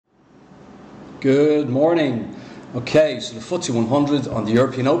Good morning. Okay, so the FTSE 100 on the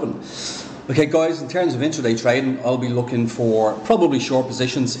European Open. Okay guys, in terms of intraday trading, I'll be looking for probably short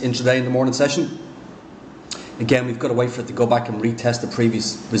positions intraday in the morning session. Again, we've got to wait for it to go back and retest the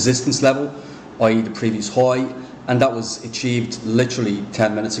previous resistance level, i.e. the previous high, and that was achieved literally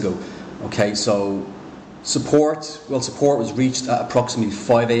 10 minutes ago. Okay, so support was reached at approximately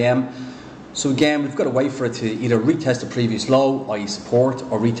 5 AM. So again, we've got to wait for it to either retest the previous low, i.e. support,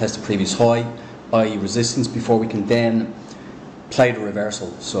 or retest the previous high, i.e. resistance, before we can then play the reversal.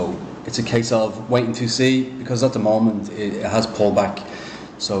 So it's a case of waiting to see, because at the moment it has pulled back.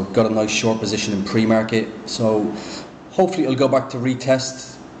 So got a nice short position in pre-market. So hopefully it'll go back to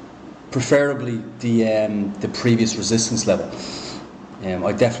retest, preferably the previous resistance level.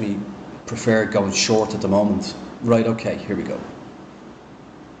 I definitely prefer going short at the moment. Right, okay, here we go.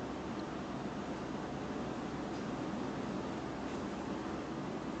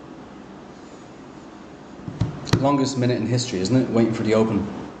 Longest minute in history, isn't it? Waiting for the open,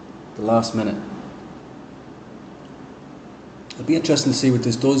 the last minute. It'll be interesting to see what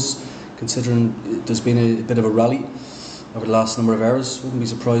this does, considering there's been a bit of a rally over the last number of hours. Wouldn't be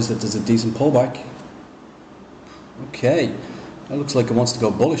surprised if there's a decent pullback. Okay, that looks like it wants to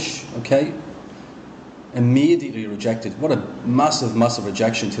go bullish. Okay, immediately rejected. What a massive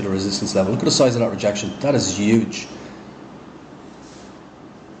rejection to the resistance level. Look at the size of that rejection. That is huge.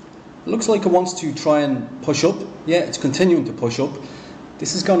 It looks like it wants to try and push up. Yeah, it's continuing to push up.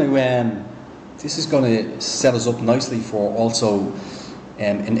 This is going to set us up nicely for also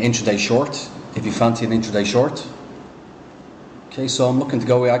an intraday short, if you fancy an intraday short. Okay, so I'm looking to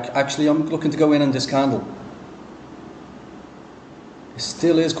go. Actually, I'm looking to go in on this candle. It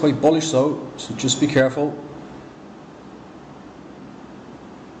still is quite bullish, though, so just be careful.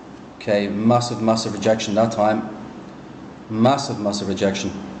 Okay, massive rejection that time. Massive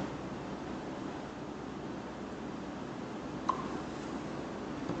rejection.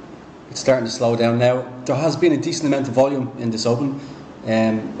 It's starting to slow down now. There has been a decent amount of volume in this open,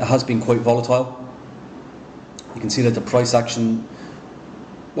 and it has been quite volatile. You can see that the price action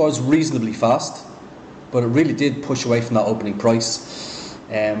was reasonably fast, but it really did push away from that opening price,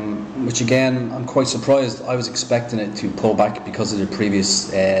 which again, I'm quite surprised. I was expecting it to pull back because of the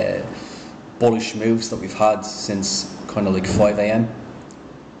previous bullish moves that we've had since kind of like 5 AM.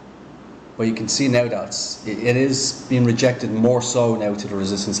 But you can see now that it is being rejected more so now to the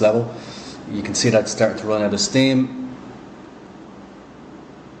resistance level. You can see that it's starting to run out of steam.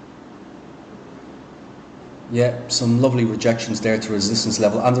 Yeah, some lovely rejections there to resistance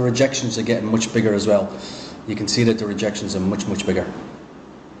level, and the rejections are getting much bigger as well. You can see that the rejections are much bigger.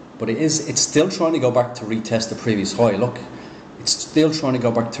 But it's still trying to go back to retest the previous high. Look, it's still trying to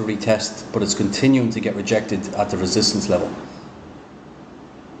go back to retest, but it's continuing to get rejected at the resistance level.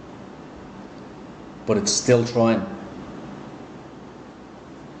 But it's still trying.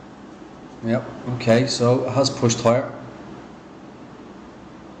 Yep, okay, so it has pushed higher.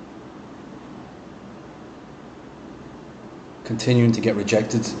 Continuing to get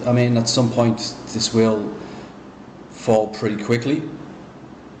rejected. I mean, at some point this will fall pretty quickly,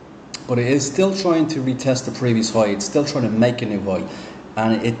 but it is still trying to retest the previous high. It's still trying to make a new high,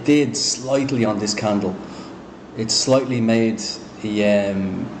 and it did slightly on this candle. It slightly made a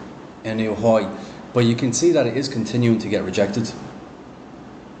new high. But you can see that it is continuing to get rejected.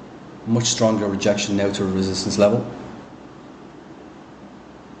 Much stronger rejection now to a resistance level.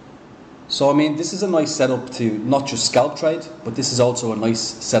 So I mean, this is a nice setup to not just scalp trade, but this is also a nice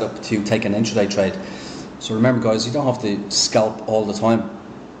setup to take an intraday trade. So remember guys, you don't have to scalp all the time.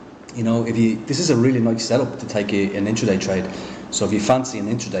 You know, this is a really nice setup to take an intraday trade. So if you fancy an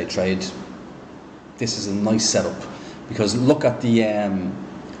intraday trade, this is a nice setup, because look at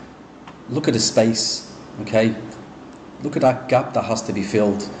the space, okay? Look at that gap that has to be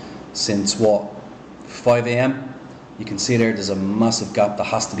filled since what, 5 AM? You can see there's a massive gap that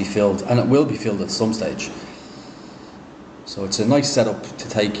has to be filled, and it will be filled at some stage. So it's a nice setup to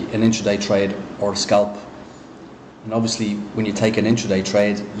take an intraday trade or a scalp. And obviously when you take an intraday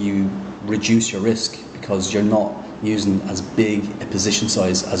trade, you reduce your risk because you're not using as big a position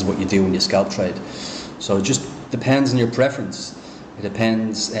size as what you do when you scalp trade. So it just depends on your preference. It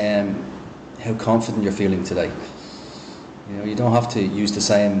depends how confident you're feeling today. You know, you don't have to use the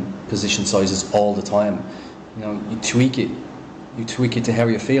same position sizes all the time. You know, you tweak it. You tweak it to how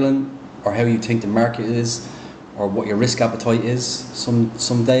you're feeling, or how you think the market is, or what your risk appetite is.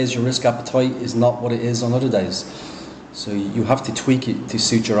 Some days your risk appetite is not what it is on other days. So you have to tweak it to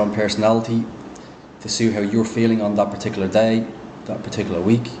suit your own personality, to suit how you're feeling on that particular day, that particular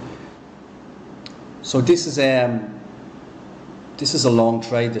week. So this is a long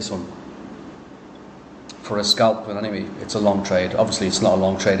trade, this one. for a scalp, but anyway, it's a long trade. Obviously, it's not a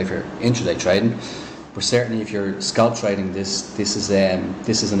long trade if you're intraday trading, but certainly if you're scalp trading, this is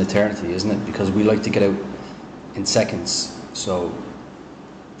an eternity, isn't it? Because we like to get out in seconds. So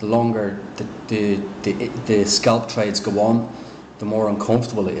the longer the scalp trades go on, the more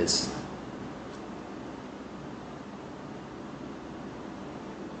uncomfortable it is.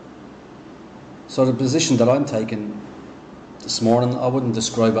 So the position that I'm taking this morning, I wouldn't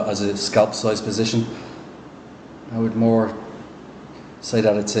describe it as a scalp size position. I would more say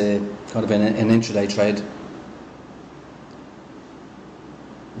that it's a kind of an intraday trade.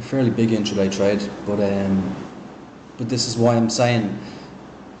 A fairly big intraday trade, but this is why I'm saying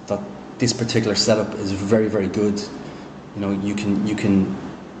that this particular setup is very, very good. You know, you can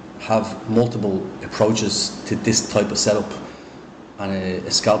have multiple approaches to this type of setup, and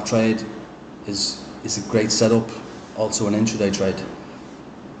a scalp trade is a great setup, also an intraday trade.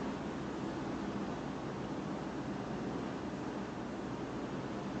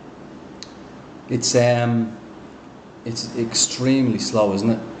 It's extremely slow, isn't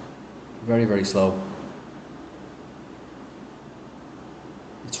it? Very, very slow.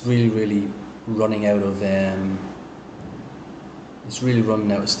 It's really running out of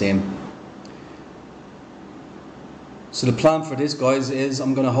steam. So the plan for this, guys, is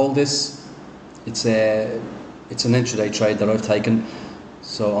I'm going to hold this. It's an intraday trade that I've taken,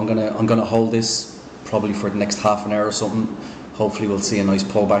 so I'm gonna hold this probably for the next half an hour or something. Hopefully we'll see a nice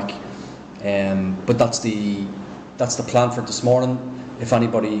pullback. But that's the plan for this morning. If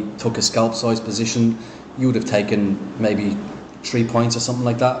anybody took a scalp size position, you would have taken maybe 3 points or something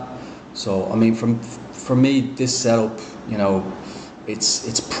like that. So I mean, for me, this setup, you know,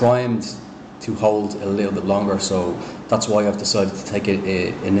 it's primed to hold a little bit longer. So that's why I've decided to take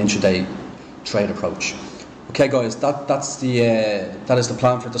an intraday trade approach. Okay, guys, that is the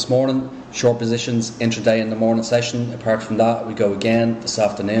plan for this morning. Short positions, intraday in the morning session. Apart from that, we go again this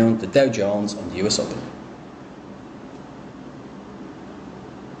afternoon, the Dow Jones and the US Open.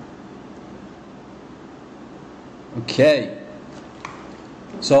 Okay,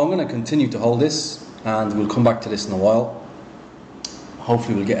 so I'm going to continue to hold this, and we'll come back to this in a while.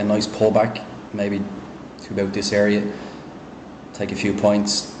 Hopefully we'll get a nice pullback, maybe to about this area, take a few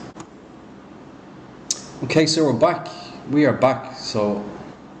points. Okay, so we're back. We are back. So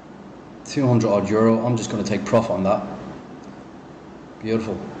 200 odd euro. I'm just going to take profit on that.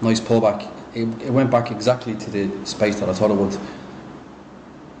 Beautiful, nice pullback. It went back exactly to the space that I thought it would.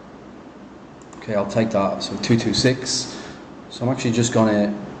 Okay, I'll take that. So 226. So I'm actually just going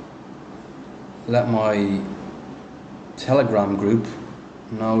to let my Telegram group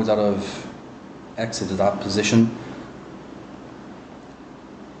know that I've exited that position.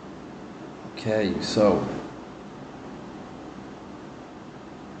 Okay, so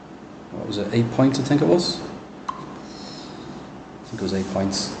what was it, 8 points I think it was? I think it was 8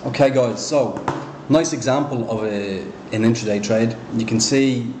 points. Okay guys, so nice example of an intraday trade. You can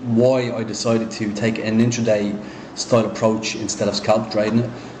see why I decided to take an intraday style approach instead of scalp trading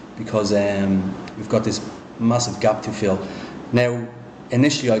it, because we've got this massive gap to fill. Now,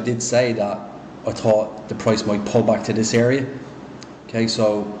 initially I did say that I thought the price might pull back to this area. Okay,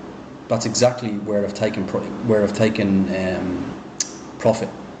 so that's exactly where I've taken profit.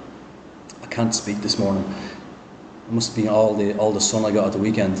 I can't speak this morning. It must be all the sun I got at the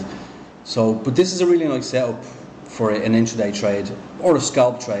weekend. So, but this is a really nice setup for an intraday trade or a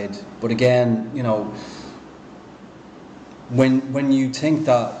scalp trade. But again, you know, when you think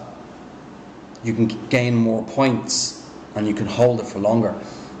that you can gain more points and you can hold it for longer,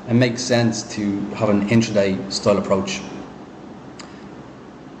 it makes sense to have an intraday style approach.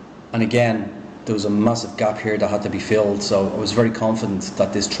 And again, there was a massive gap here that had to be filled, so I was very confident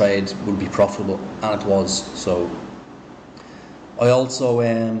that this trade would be profitable, and it was. So I also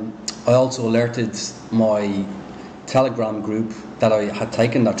alerted my Telegram group that I had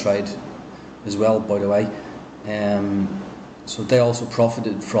taken that trade as well, by the way. So they also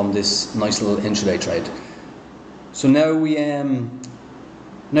profited from this nice little intraday trade. So now we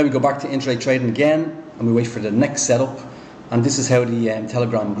go back to intraday trading again, and we wait for the next setup. And this is how the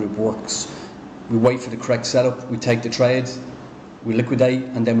Telegram group works. We wait for the correct setup, we take the trade, we liquidate,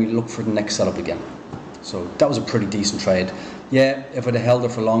 and then we look for the next setup again. So that was a pretty decent trade. Yeah, if I'd have held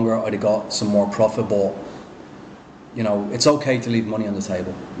it for longer, I'd have got some more profit, but you know, it's okay to leave money on the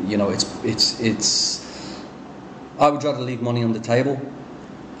table. You know, I would rather leave money on the table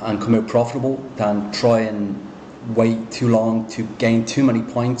and come out profitable than try and wait too long to gain too many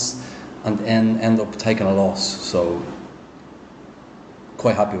points and end up taking a loss. So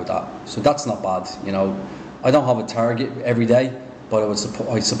quite happy with that. So that's not bad. You know, I don't have a target every day, but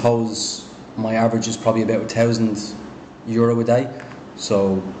I suppose my average is probably about €1,000 a day.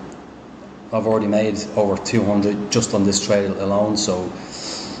 So I've already made over 200 just on this trade alone. So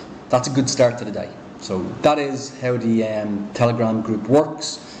that's a good start to the day. So that is how the Telegram group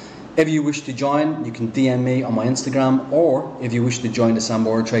works. If you wish to join, you can DM me on my Instagram, or if you wish to join the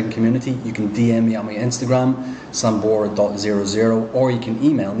Sambora trading community, you can DM me on my Instagram, sambora.00, or you can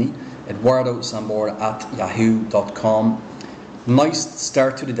email me, eduardosambora@yahoo.com. Nice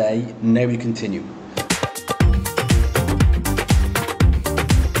start to the day. Now we continue.